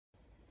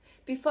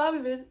Before we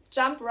will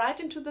jump right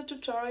into the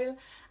tutorial,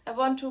 I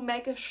want to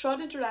make a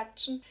short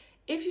introduction.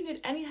 If you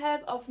need any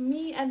help of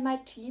me and my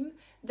team,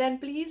 then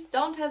please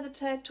don't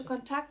hesitate to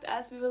contact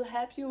us. We will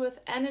help you with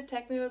any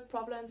technical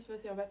problems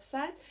with your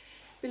website.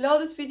 Below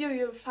this video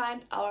you'll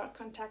find our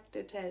contact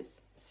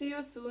details. See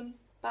you soon.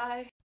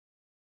 Bye.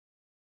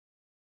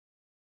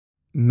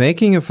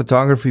 Making a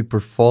photography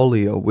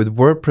portfolio with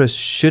WordPress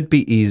should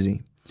be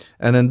easy.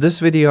 And in this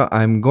video,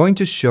 I'm going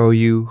to show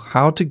you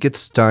how to get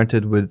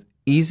started with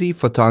Easy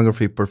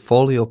Photography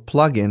Portfolio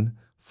plugin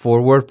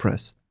for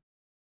WordPress.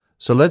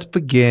 So let's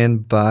begin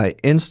by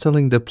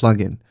installing the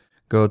plugin.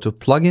 Go to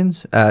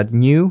Plugins, add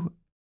New,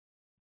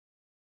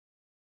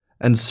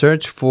 and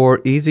search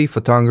for Easy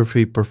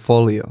Photography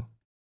Portfolio.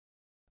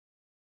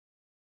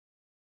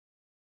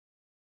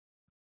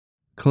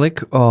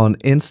 Click on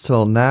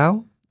Install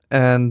Now,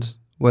 and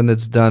when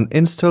it's done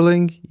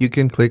installing, you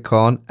can click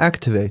on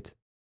Activate.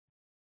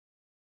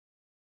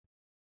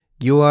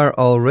 You are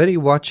already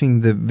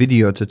watching the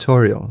video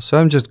tutorial, so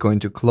I'm just going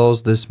to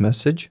close this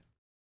message.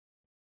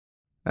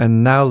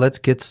 And now let's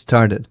get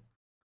started.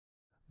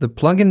 The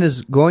plugin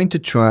is going to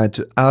try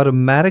to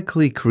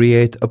automatically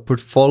create a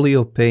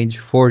portfolio page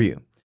for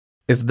you.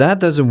 If that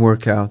doesn't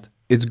work out,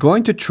 it's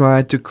going to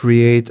try to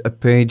create a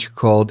page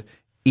called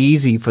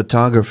Easy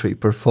Photography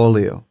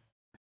Portfolio.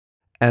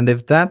 And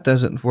if that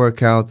doesn't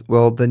work out,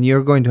 well, then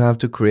you're going to have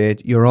to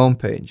create your own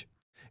page.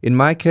 In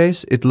my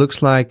case, it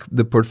looks like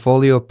the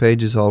portfolio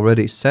page is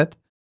already set,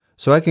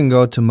 so I can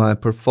go to my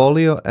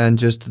portfolio and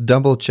just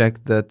double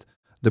check that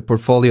the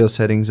portfolio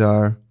settings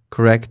are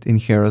correct in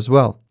here as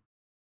well.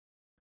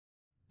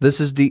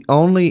 This is the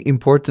only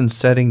important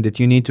setting that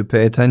you need to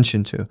pay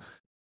attention to.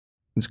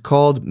 It's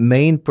called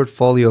Main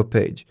Portfolio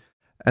Page.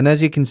 And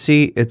as you can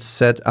see, it's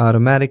set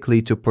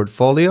automatically to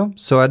portfolio,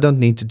 so I don't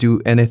need to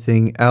do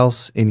anything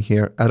else in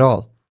here at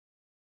all.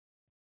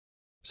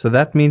 So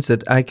that means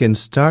that I can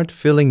start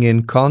filling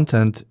in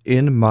content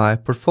in my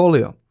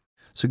portfolio.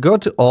 So go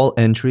to All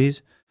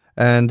Entries,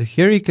 and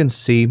here you can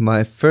see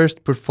my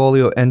first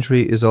portfolio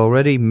entry is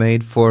already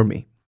made for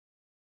me.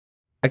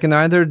 I can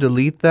either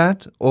delete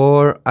that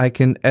or I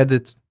can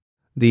edit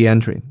the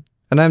entry.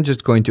 And I'm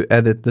just going to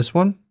edit this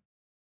one.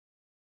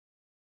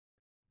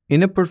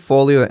 In a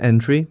portfolio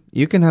entry,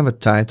 you can have a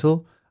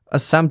title, a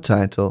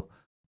subtitle.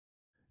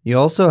 You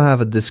also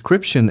have a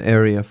description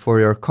area for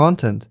your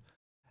content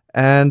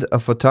and a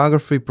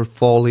photography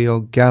portfolio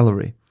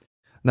gallery.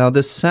 Now,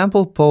 this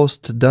sample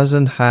post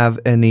doesn't have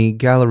any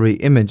gallery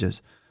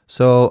images,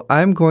 so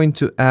I'm going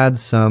to add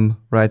some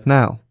right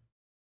now.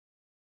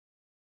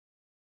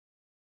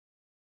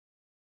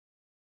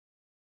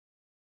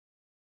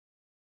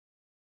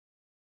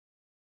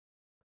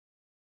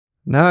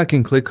 Now I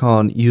can click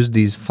on Use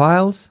these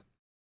files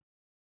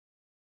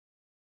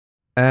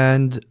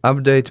and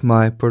update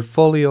my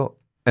portfolio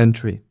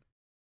entry.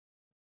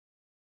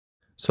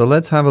 So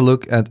let's have a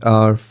look at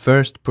our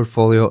first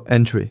portfolio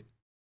entry.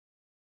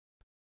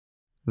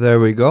 There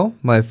we go,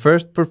 my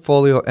first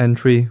portfolio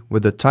entry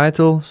with a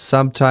title,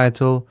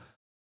 subtitle,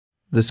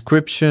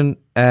 description,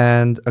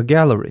 and a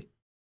gallery.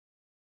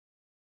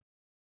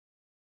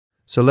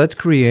 So let's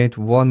create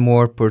one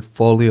more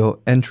portfolio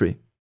entry.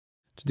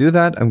 To do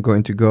that, I'm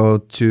going to go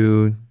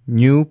to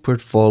New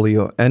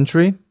Portfolio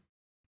Entry.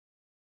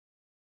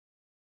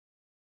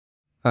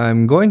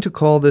 I'm going to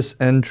call this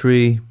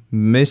entry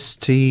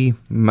Misty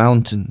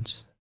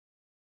Mountains.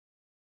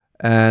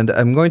 And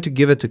I'm going to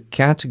give it a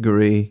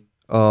category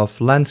of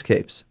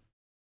landscapes.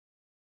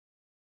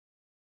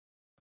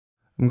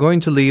 I'm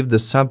going to leave the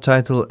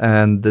subtitle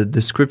and the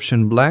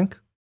description blank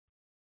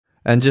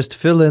and just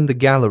fill in the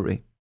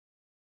gallery.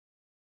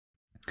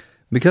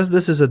 Because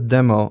this is a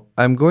demo,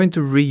 I'm going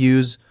to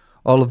reuse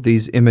all of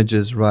these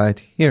images right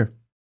here.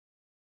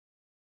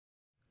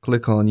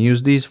 Click on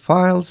Use these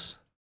files,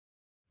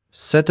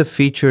 set a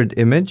featured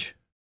image,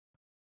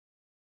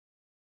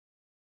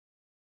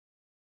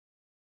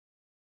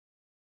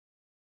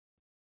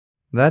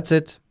 that's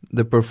it.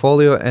 The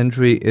portfolio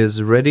entry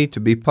is ready to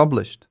be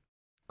published.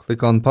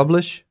 Click on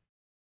Publish.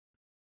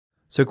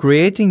 So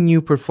creating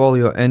new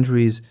portfolio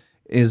entries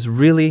is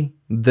really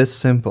this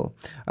simple.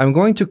 I'm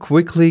going to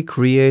quickly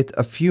create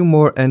a few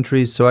more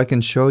entries so I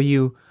can show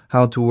you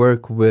how to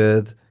work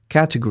with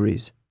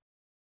categories.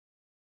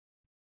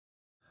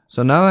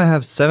 So now I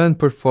have 7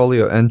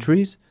 portfolio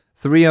entries.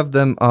 3 of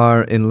them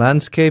are in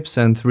landscapes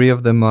and 3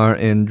 of them are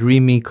in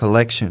Dreamy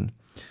Collection.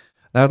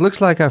 Now it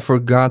looks like I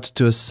forgot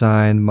to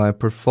assign my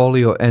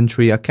portfolio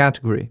entry a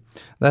category.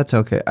 That's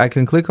okay. I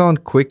can click on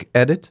Quick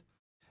Edit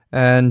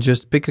and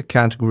just pick a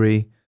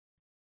category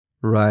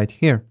right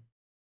here.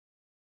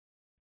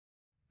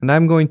 And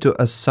I'm going to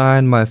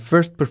assign my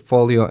first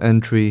portfolio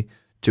entry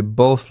to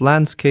both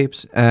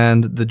landscapes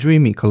and the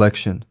Dreamy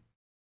Collection.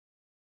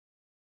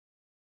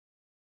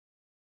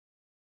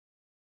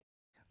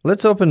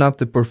 Let's open up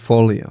the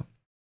portfolio.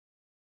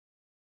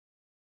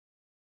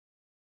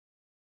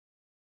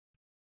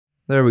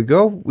 There we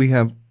go. We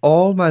have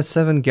all my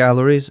 7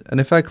 galleries, and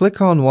if I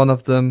click on one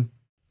of them,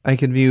 I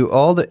can view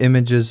all the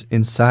images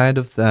inside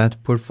of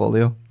that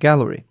portfolio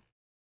gallery.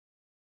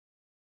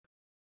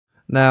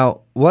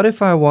 Now, what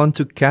if I want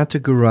to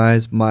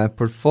categorize my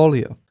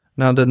portfolio?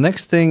 Now, the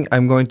next thing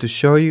I'm going to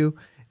show you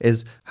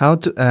is how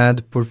to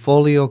add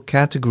portfolio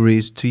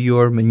categories to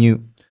your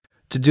menu.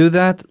 To do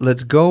that,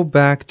 let's go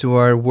back to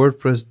our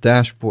WordPress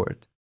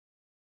dashboard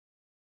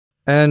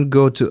and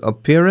go to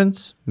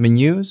Appearance,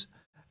 Menus,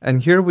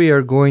 and here we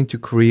are going to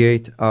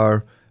create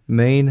our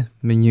main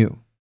menu.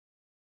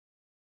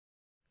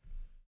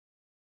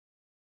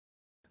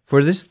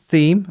 For this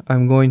theme,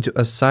 I'm going to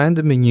assign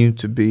the menu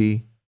to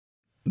be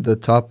the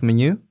top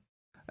menu,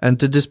 and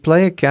to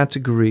display a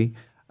category,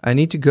 I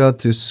need to go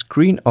to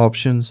Screen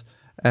Options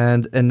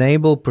and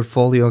enable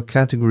Portfolio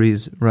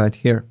Categories right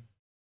here.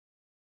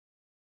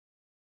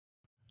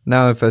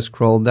 Now if I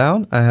scroll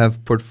down, I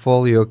have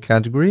Portfolio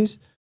Categories,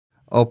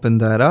 open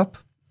that up,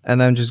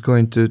 and I'm just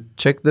going to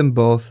check them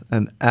both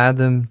and add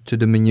them to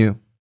the menu.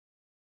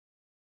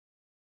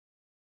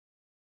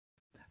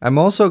 I'm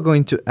also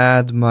going to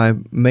add my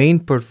main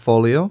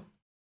portfolio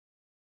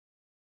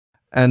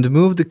and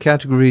move the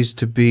categories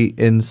to be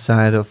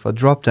inside of a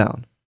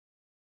drop-down.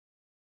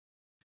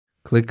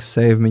 Click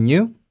Save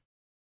Menu.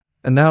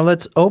 And now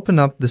let's open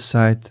up the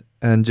site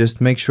and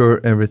just make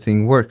sure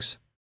everything works.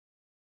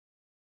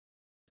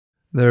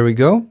 There we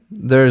go.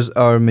 There's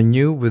our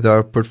menu with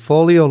our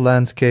portfolio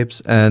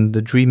landscapes and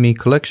the Dreamy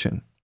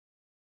collection.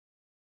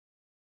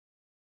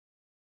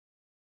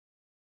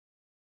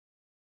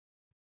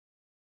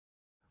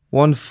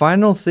 One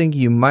final thing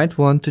you might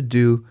want to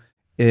do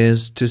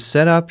is to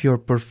set up your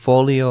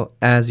portfolio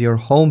as your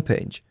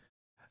homepage.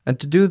 And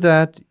to do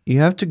that, you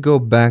have to go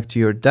back to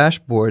your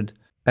dashboard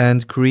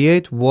and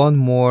create one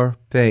more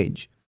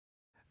page.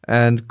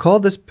 And call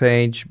this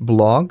page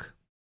Blog.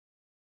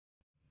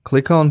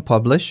 Click on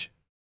Publish.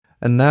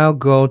 And now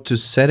go to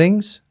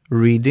Settings,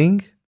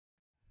 Reading.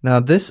 Now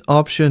this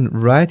option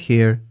right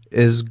here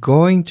is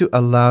going to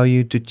allow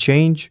you to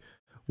change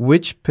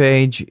which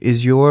page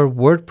is your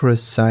WordPress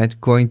site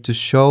going to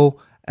show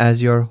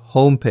as your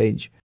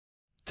homepage.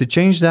 To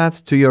change that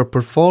to your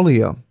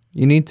portfolio,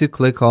 you need to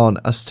click on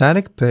a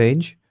static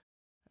page,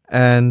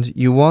 and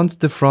you want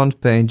the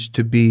front page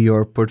to be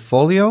your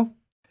portfolio,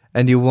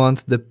 and you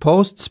want the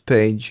posts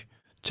page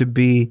to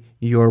be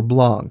your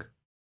blog.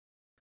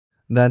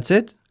 That's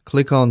it.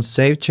 Click on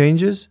Save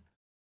Changes,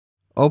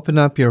 open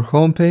up your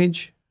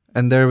homepage,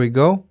 and there we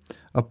go.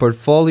 A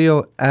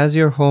portfolio as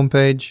your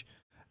homepage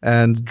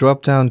and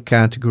drop down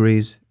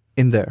categories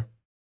in there.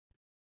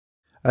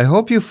 I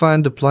hope you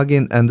find the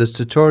plugin and this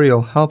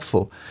tutorial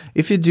helpful.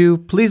 If you do,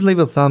 please leave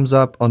a thumbs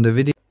up on the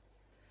video.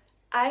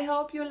 I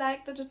hope you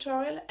liked the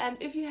tutorial, and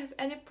if you have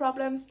any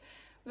problems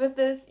with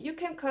this, you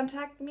can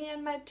contact me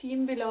and my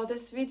team below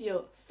this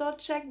video. So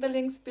check the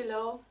links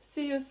below.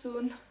 See you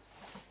soon.